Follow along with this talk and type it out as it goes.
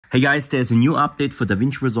Hey guys, there's a new update for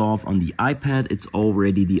DaVinci Resolve on the iPad. It's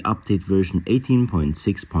already the update version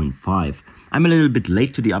 18.6.5. I'm a little bit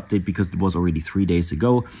late to the update because it was already 3 days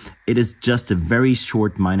ago. It is just a very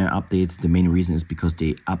short minor update. The main reason is because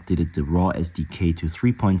they updated the raw SDK to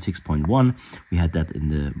 3.6.1. We had that in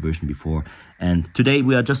the version before. And today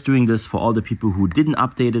we are just doing this for all the people who didn't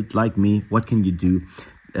update it like me. What can you do?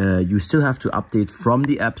 You still have to update from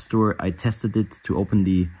the App Store. I tested it to open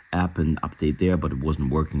the app and update there, but it wasn't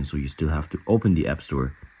working. So you still have to open the App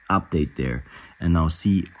Store, update there, and now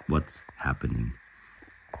see what's happening.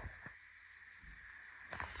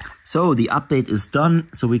 So the update is done.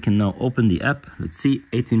 So we can now open the app. Let's see,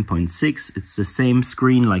 18.6. It's the same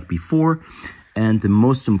screen like before. And the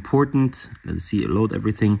most important, let's see, load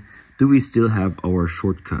everything. Do we still have our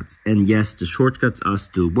shortcuts? And yes, the shortcuts are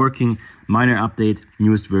still working. Minor update,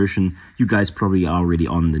 newest version. You guys probably are already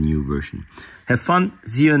on the new version. Have fun.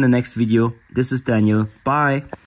 See you in the next video. This is Daniel. Bye.